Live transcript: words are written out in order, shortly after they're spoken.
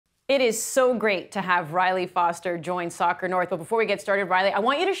It is so great to have Rylee Foster join Soccer North. But before we get started, Rylee, I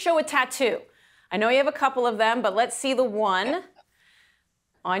want you to show a tattoo. I know you have a couple of them, but let's see the one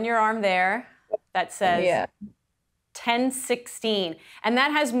on your arm there that says 10:16. And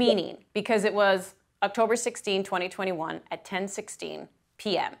that has meaning because it was October 16, 2021 at 10:16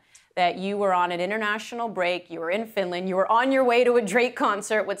 p.m. that you were on an international break, you were in Finland, you were on your way to a Drake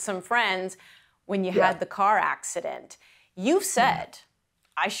concert with some friends when you had the car accident. You've said,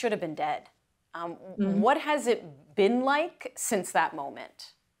 I should have been dead. What has it been like since that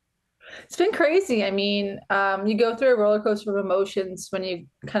moment? It's been crazy. I mean, you go through a roller coaster of emotions when you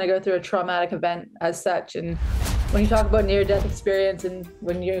kind of go through a traumatic event as such. And when you talk about near-death experience and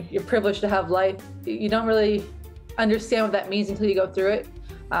when you're privileged to have life, you don't really understand what that means until you go through it.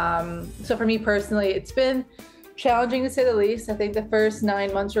 So for me personally, it's been challenging to say the least. I think the first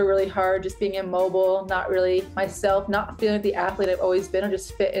 9 months were really hard, just being immobile, not really myself, not feeling like the athlete I've always been or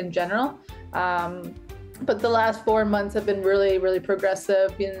just fit in general. But the last 4 months have been really, really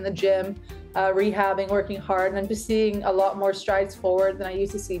progressive, being in the gym, rehabbing, working hard, and I'm just seeing a lot more strides forward than I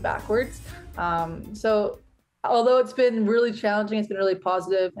used to see backwards. So although it's been really challenging, it's been really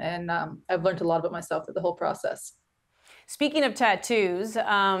positive, and I've learned a lot about myself through the whole process. Speaking of tattoos,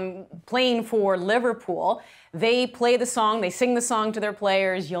 playing for Liverpool, they play the song, they sing the song to their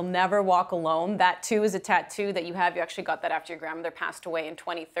players, "You'll Never Walk Alone." That too is a tattoo that you have. You actually got that after your grandmother passed away in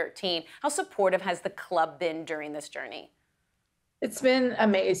 2013. How supportive has the club been during this journey? It's been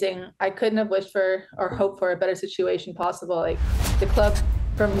amazing. I couldn't have wished for or hoped for a better situation possible. Like the club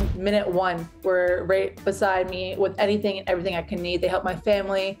from minute one were right beside me with anything and everything I can need. They help my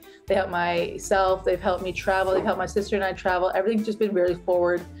family, they help myself, they've helped me travel, they've helped my sister and I travel. Everything's just been really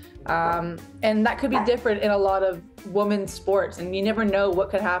forward. And that could be different in a lot of women's sports, and you never know what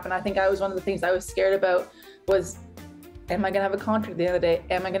could happen. I think I was one of the things I was scared about was, am I gonna have a contract at the end of the day?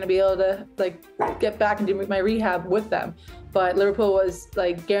 Am I gonna be able to get back and do my rehab with them? But Liverpool was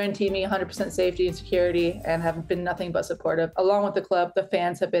guaranteed me 100% safety and security and have been nothing but supportive. Along with the club, the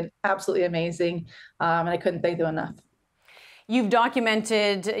fans have been absolutely amazing, and I couldn't thank them enough. You've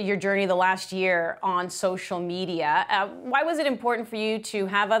documented your journey the last year on social media. Why was it important for you to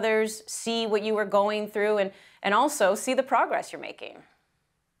have others see what you were going through and also see the progress you're making?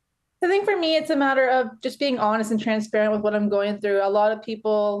 I think for me, it's a matter of just being honest and transparent with what I'm going through. A lot of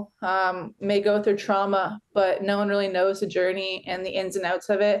people may go through trauma, but no one really knows the journey and the ins and outs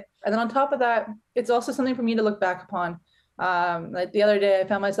of it. And then on top of that, it's also something for me to look back upon. Like the other day, I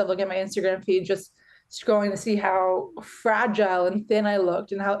found myself looking at my Instagram feed, just scrolling to see how fragile and thin I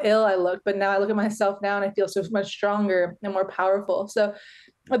looked and how ill I looked. But now I look at myself now and I feel so much stronger and more powerful. So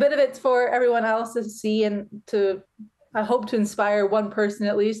a bit of it's for everyone else to see and to, I hope to inspire one person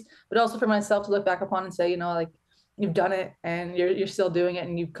at least, but also for myself to look back upon and say, you know, you've done it and you're still doing it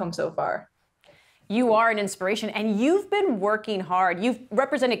and you've come so far. You are an inspiration and you've been working hard. You've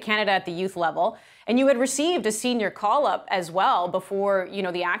represented Canada at the youth level and you had received a senior call-up as well before,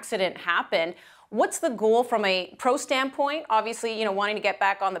 the accident happened. What's the goal from a pro standpoint? Obviously, wanting to get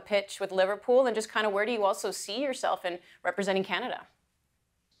back on the pitch with Liverpool, and just kind of where do you also see yourself in representing Canada?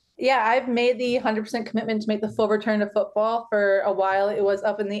 Yeah, I've made the 100% commitment to make the full return to football. For a while, it was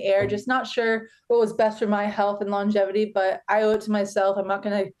up in the air, just not sure what was best for my health and longevity, but I owe it to myself. I'm not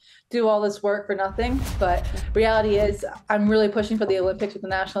going to do all this work for nothing, but reality is I'm really pushing for the Olympics with the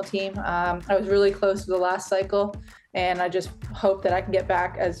national team. I was really close to the last cycle, and I just hope that I can get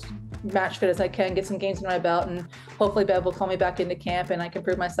back as match fit as I can, get some games in my belt, and hopefully Bev will call me back into camp and I can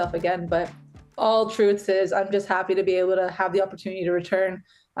prove myself again. But all truth is I'm just happy to be able to have the opportunity to return,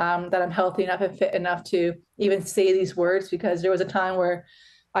 that I'm healthy enough and fit enough to even say these words, because there was a time where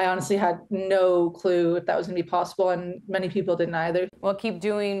I honestly had no clue if that was going to be possible, and many people didn't either. Well, keep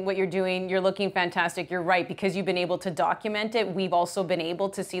doing what you're doing. You're looking fantastic. You're right, because you've been able to document it. We've also been able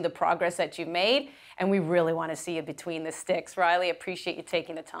to see the progress that you've made, and we really want to see you between the sticks. Rylee, appreciate you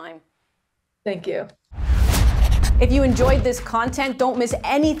taking the time. Thank you. If you enjoyed this content, don't miss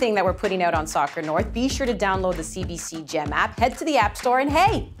anything that we're putting out on Soccer North. Be sure to download the CBC Gem app, head to the App Store, and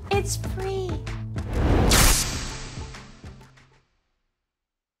hey, it's free.